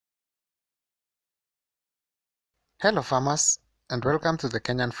Hello farmers, and welcome to the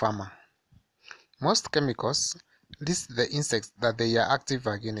Kenyan Farmer. Most chemicals list the insects that they are active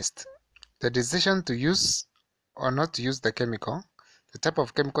against. The decision to use or not to use the chemical, the type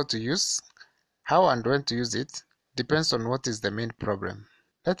of chemical to use, how and when to use it, depends on what is the main problem.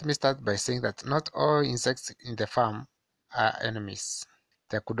 Let me start by saying that not all insects in the farm are enemies.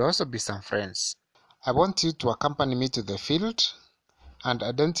 There could also be some friends. I want you to accompany me to the field and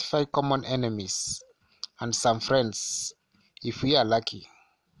identify common enemies and some friends if we are lucky.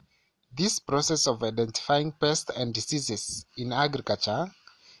 This process of identifying pests and diseases in agriculture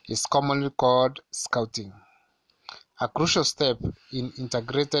is commonly called scouting, a crucial step in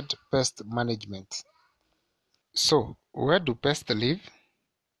integrated pest management. So, where do pests live?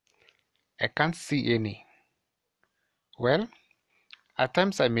 I can't see any. Well, at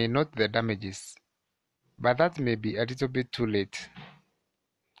times I may note the damages, but that may be a little bit too late.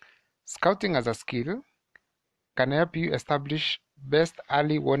 Scouting as a skill can help you establish best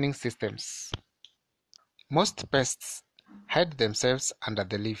early warning systems. Most pests hide themselves under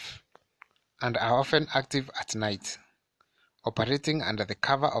the leaf and are often active at night, operating under the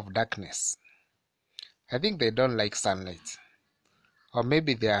cover of darkness. I think they don't like sunlight. Or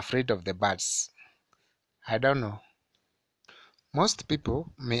maybe they are afraid of the birds. I don't know. Most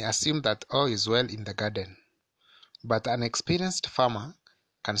people may assume that all is well in the garden, but an experienced farmer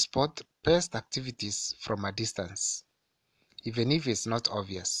can spot pest activities from a distance, even if it's not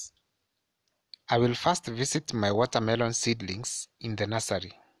obvious. I will first visit my watermelon seedlings in the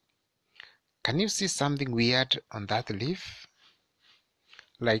nursery. Can you see something weird on that leaf?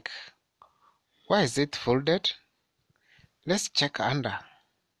 Like, why is it folded? Let's check under.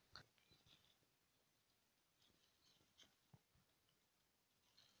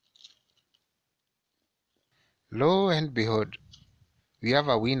 Lo and behold, we have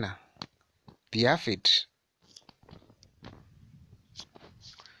a winner, the aphid.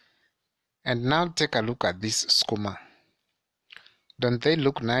 And now take a look at this skooma. Don't they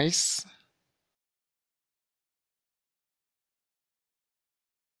look nice?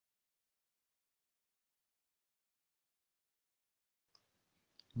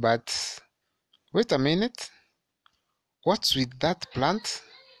 But wait a minute, what's with that plant?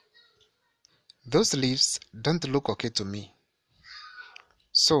 Those leaves don't look okay to me.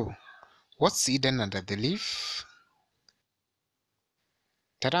 So, what's hidden under the leaf?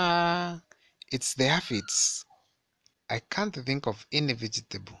 Ta-da! It's the aphids. I can't think of any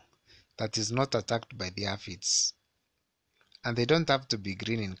vegetable that is not attacked by the aphids. And they don't have to be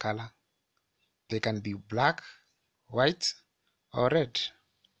green in color. They can be black, white, or red.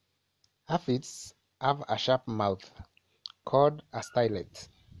 Aphids have a sharp mouth called a stylet.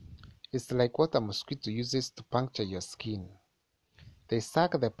 It's like what a mosquito uses to puncture your skin. They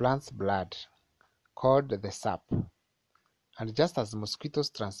suck the plant's blood, called the sap. And just as mosquitoes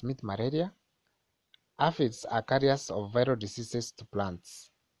transmit malaria, aphids are carriers of viral diseases to plants.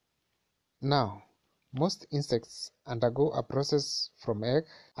 Now, most insects undergo a process from egg,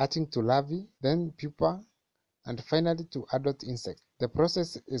 hatching to larvae, then pupa, and finally to adult insects. The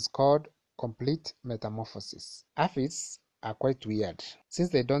process is called complete metamorphosis. Aphids are quite weird.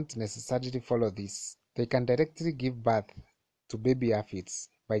 Since they don't necessarily follow this, they can directly give birth to baby aphids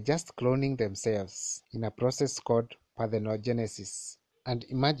by just cloning themselves in a process called parthenogenesis. And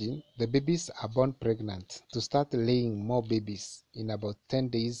imagine the babies are born pregnant to start laying more babies in about 10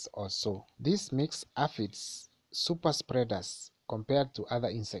 days or so. This makes aphids super spreaders compared to other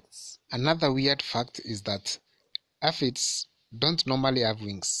insects. Another weird fact is that aphids don't normally have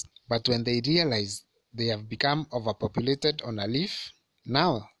wings, but when they realize they have become overpopulated on a leaf,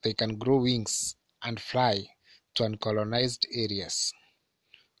 now they can grow wings and fly to uncolonized areas.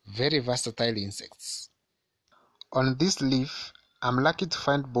 Very versatile insects. On this leaf, I'm lucky to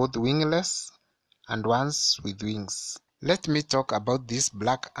find both wingless and ones with wings. Let me talk about these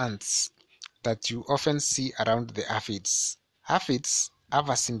black ants that you often see around the aphids. Aphids have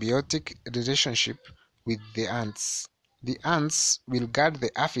a symbiotic relationship with the ants. The ants will guard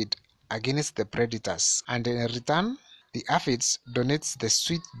the aphid against the predators, and in return, the aphids donate the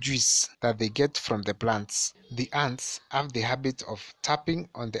sweet juice that they get from the plants. The ants have the habit of tapping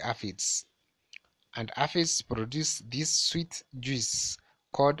on the aphids, and aphids produce this sweet juice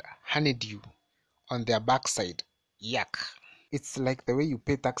called honeydew on their backside. Yuck! It's like the way you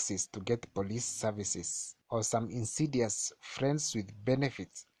pay taxes to get police services, or some insidious friends with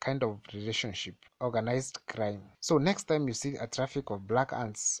benefits kind of relationship, organized crime. So next time you see a traffic of black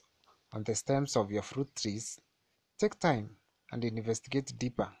ants on the stems of your fruit trees, take time and investigate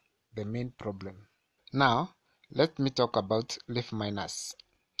deeper the main problem. Now, let me talk about leaf miners.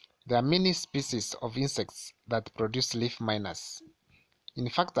 There are many species of insects that produce leaf miners. In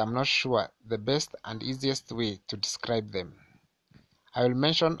fact, I'm not sure the best and easiest way to describe them. I will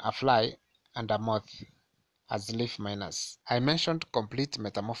mention a fly and a moth as leaf miners. I mentioned complete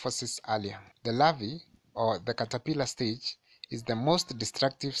metamorphosis earlier. The larvae, or the caterpillar stage, is the most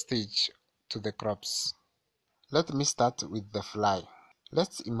destructive stage to the crops. Let me start with the fly.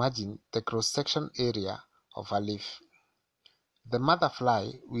 Let's imagine the cross-section area of a leaf. The mother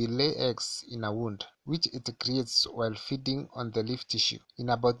fly will lay eggs in a wound, which it creates while feeding on the leaf tissue. In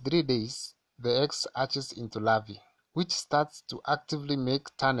about 3 days, the eggs hatches into larvae, which starts to actively make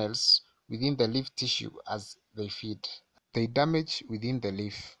tunnels within the leaf tissue as they feed. They damage within the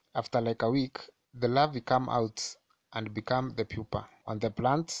leaf. After like a week, the larvae come out and become the pupa on the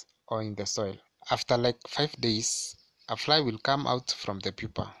plant or in the soil. After like 5 days, a fly will come out from the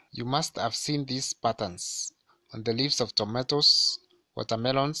pupa. You must have seen these patterns on the leaves of tomatoes,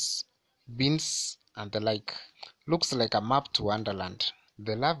 watermelons, beans, and the like. Looks like a map to Wonderland.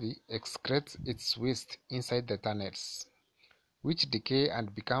 The larvae excretes its waste inside the tunnels, which decay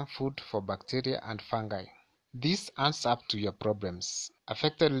and become food for bacteria and fungi. This adds up to your problems.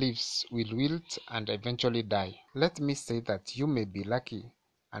 Affected leaves will wilt and eventually die. Let me say that you may be lucky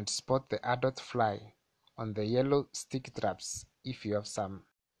and spot the adult fly on the yellow sticky traps if you have some.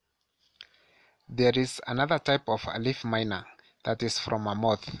 There is another type of a leaf miner that is from a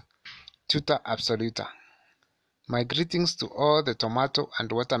moth, Tuta absoluta. My greetings to all the tomato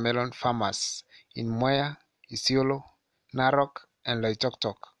and watermelon farmers in Mwea, Isiolo, Narok, and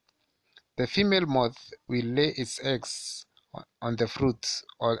Loitoktok. The female moth will lay its eggs on the fruit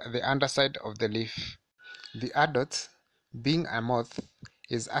or the underside of the leaf. The adult, being a moth,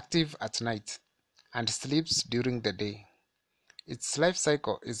 is active at night and sleeps during the day. Its life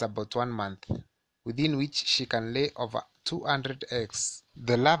cycle is about 1 month, within which she can lay over 200 eggs.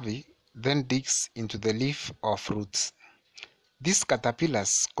 The larvae then digs into the leaf or fruit. These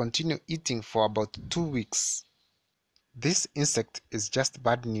caterpillars continue eating for about 2 weeks. This insect is just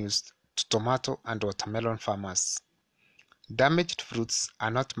bad news to tomato and watermelon farmers. Damaged fruits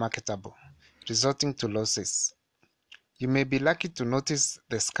are not marketable, resulting to losses. You may be lucky to notice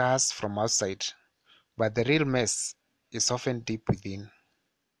the scars from outside, but the real mess is often deep within.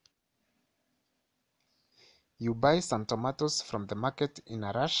 You buy some tomatoes from the market in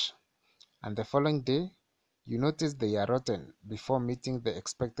a rush, and the following day, you notice they are rotten before meeting the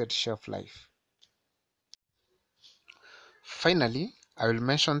expected shelf life. Finally, I will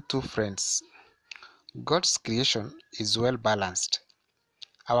mention 2 friends. God's creation is well balanced.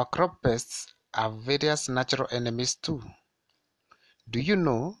 Our crop pests have various natural enemies too. Do you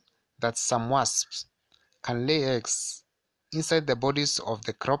know that some wasps can lay eggs inside the bodies of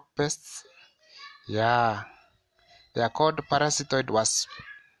the crop pests? Yeah, they are called parasitoid wasps.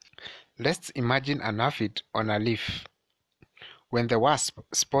 Let's imagine an aphid on a leaf. When the wasp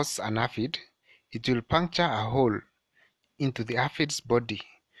spots an aphid, it will puncture a hole into the aphid's body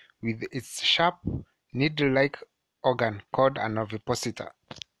with its sharp, needle-like organ called an ovipositor.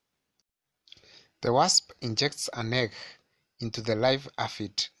 The wasp injects an egg into the live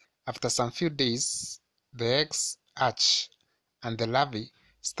aphid. After some few days, the eggs hatch and the larvae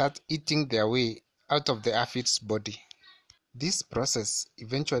start eating their way out of the aphid's body. This process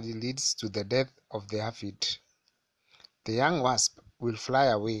eventually leads to the death of the aphid. The young wasp will fly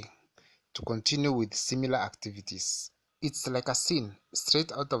away to continue with similar activities. It's like a scene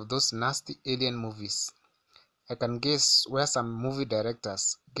straight out of those nasty alien movies. I can guess where some movie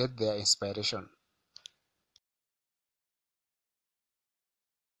directors get their inspiration.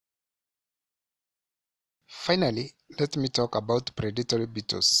 Finally, let me talk about predatory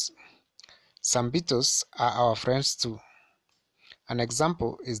beetles. Some beetles are our friends too. An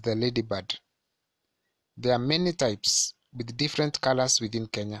example is the ladybird. There are many types with different colors within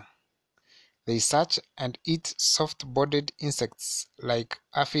Kenya. They search and eat soft-bodied insects like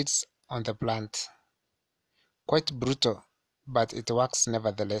aphids on the plant. Quite brutal, but it works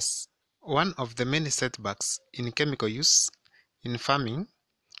nevertheless. One of the many setbacks in chemical use in farming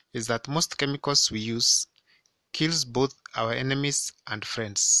is that most chemicals we use kills both our enemies and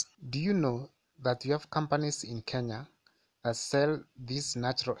friends. Do you know that we have companies in Kenya that sell these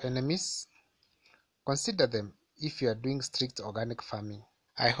natural enemies? Consider them if you are doing strict organic farming.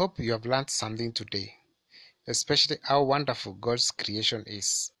 I hope you have learned something today, especially how wonderful God's creation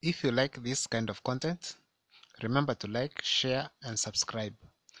is. If you like this kind of content, remember to like, share, and subscribe.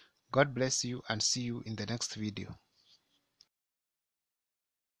 God bless you and see you in the next video.